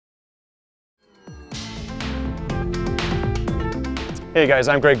Hey guys,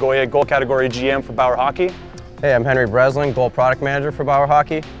 I'm Greg Goya, goal category GM for Bauer Hockey. Hey, I'm Henry Breslin, goal product manager for Bauer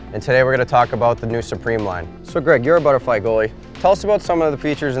Hockey, and today we're going to talk about the new Supreme line. So Greg, you're a butterfly goalie. Tell us about some of the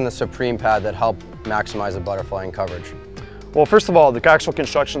features in the Supreme pad that help maximize the butterflying coverage. Well, first of all, the actual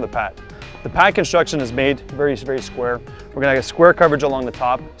construction of the pad. The pad construction is made very square. We're going to get square coverage along the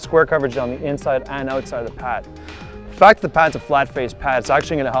top, square coverage on the inside and outside of the pad. The fact that the pad's a flat-faced pad, it's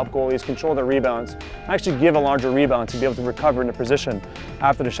actually going to help goalies control their rebounds, actually give a larger rebound to be able to recover into position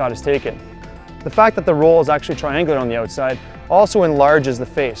after the shot is taken. The fact that the roll is actually triangular on the outside also enlarges the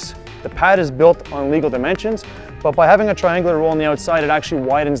face. The pad is built on legal dimensions, but by having a triangular roll on the outside, it actually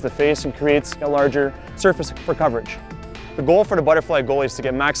widens the face and creates a larger surface for coverage. The goal for the butterfly goalie is to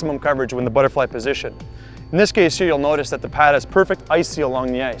get maximum coverage when the butterfly position. In this case here, you'll notice that the pad has perfect ice seal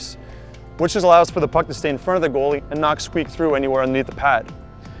along the ice, which allows for the puck to stay in front of the goalie and not squeak through anywhere underneath the pad.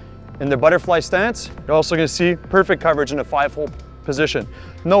 In the butterfly stance, you're also going to see perfect coverage in a 5-hole position.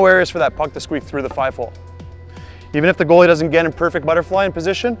 No areas for that puck to squeak through the 5-hole. Even if the goalie doesn't get in perfect butterfly in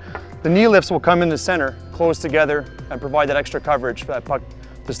position, the knee lifts will come in the center, close together, and provide that extra coverage for that puck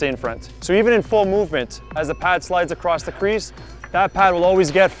to stay in front. So even in full movement, as the pad slides across the crease, that pad will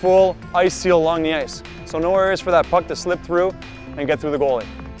always get full ice seal along the ice. So no areas for that puck to slip through and get through the goalie.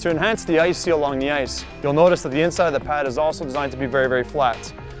 To enhance the ice seal along the ice, you'll notice that the inside of the pad is also designed to be very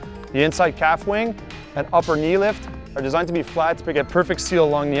flat. The inside calf wing and upper knee lift are designed to be flat to get perfect seal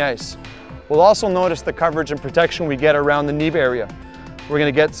along the ice. We'll also notice the coverage and protection we get around the knee area. We're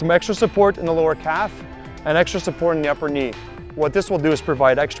going to get some extra support in the lower calf and extra support in the upper knee. What this will do is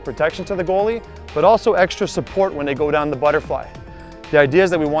provide extra protection to the goalie, but also extra support when they go down the butterfly. The idea is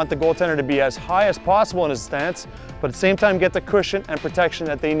that we want the goaltender to be as high as possible in his stance, but at the same time get the cushion and protection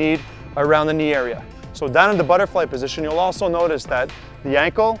that they need around the knee area. So down in the butterfly position, you'll also notice that the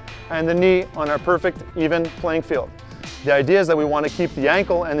ankle and the knee on our perfect even playing field. The idea is that we want to keep the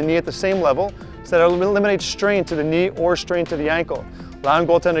ankle and the knee at the same level so that it eliminates strain to the knee or strain to the ankle, allowing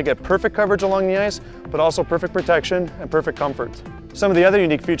goaltender to get perfect coverage along the ice, but also perfect protection and perfect comfort. Some of the other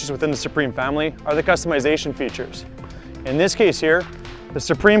unique features within the Supreme family are the customization features. In this case here, the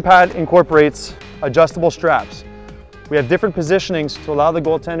Supreme pad incorporates adjustable straps. We have different positionings to allow the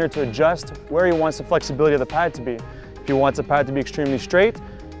goaltender to adjust where he wants the flexibility of the pad to be. If he wants the pad to be extremely straight,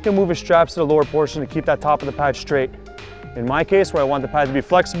 he'll move his straps to the lower portion to keep that top of the pad straight. In my case, where I want the pad to be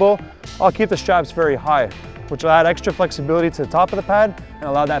flexible, I'll keep the straps very high, which will add extra flexibility to the top of the pad and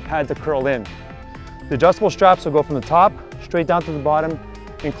allow that pad to curl in. The adjustable straps will go from the top straight down to the bottom,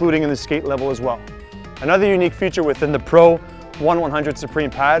 including in the skate level as well. Another unique feature within the Pro ONE100 Supreme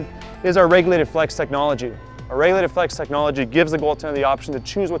pad is our regulated flex technology. Our regulated flex technology gives the goaltender the option to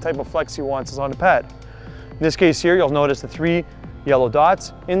choose what type of flex he wants on the pad. In this case here, you'll notice the 3 yellow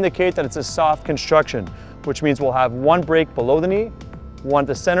dots indicate that it's a soft construction, which means we'll have one break below the knee, one at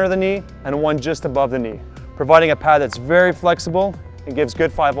the center of the knee, and one just above the knee, providing a pad that's very flexible and gives good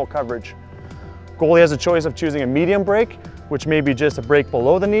 5-hole coverage. Goalie has a choice of choosing a medium break, which may be just a break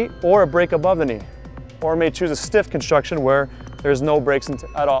below the knee or a break above the knee, or may choose a stiff construction where there's no breaks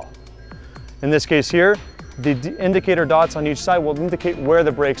at all. In this case here, the indicator dots on each side will indicate where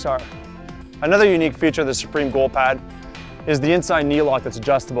the breaks are. Another unique feature of the Supreme goal pad is the inside knee lock that's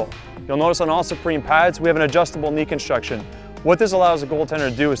adjustable. You'll notice on all Supreme pads, we have an adjustable knee construction. What this allows the goaltender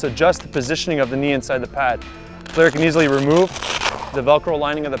to do is adjust the positioning of the knee inside the pad. The player can easily remove the Velcro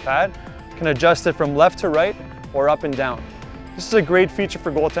lining of the pad, can adjust it from left to right or up and down. This is a great feature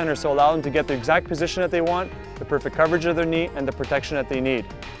for goaltenders to allow them to get the exact position that they want, the perfect coverage of their knee, and the protection that they need.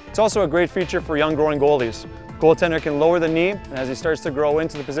 It's also a great feature for young growing goalies. Goaltender can lower the knee, and as he starts to grow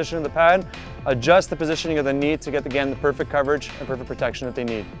into the position of the pad, adjust the positioning of the knee to get, again, the perfect coverage and perfect protection that they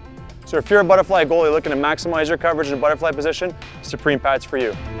need. So if you're a butterfly goalie looking to maximize your coverage in a butterfly position, Supreme pad's for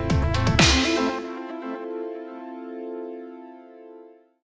you.